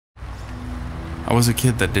I was a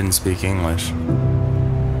kid that didn't speak English.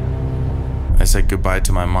 I said goodbye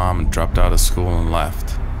to my mom and dropped out of school and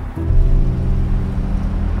left.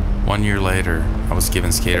 1 year later, I was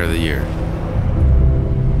given Skater of the Year.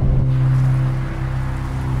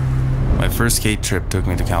 My first skate trip took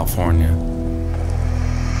me to California.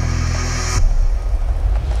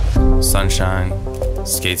 Sunshine,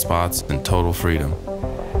 skate spots, and total freedom.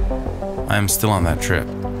 I am still on that trip.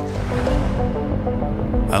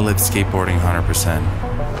 I lived skateboarding 100%.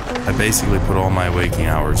 I basically put all my waking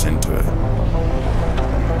hours into it.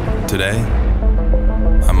 Today,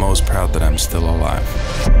 I'm most proud that I'm still alive.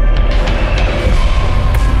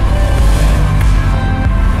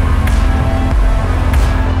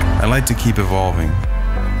 I like to keep evolving.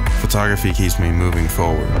 Photography keeps me moving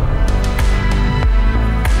forward.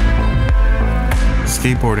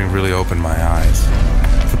 Skateboarding really opened my eyes.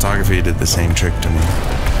 Photography did the same trick to me.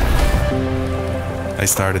 I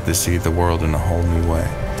started to see the world in a whole new way.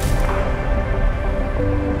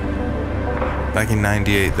 Back in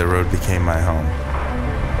 '98, the road became my home.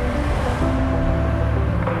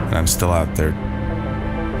 And I'm still out there,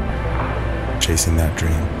 chasing that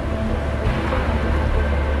dream.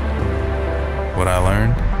 What I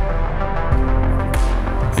learned?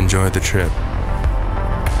 Enjoy the trip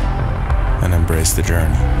and embrace the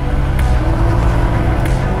journey.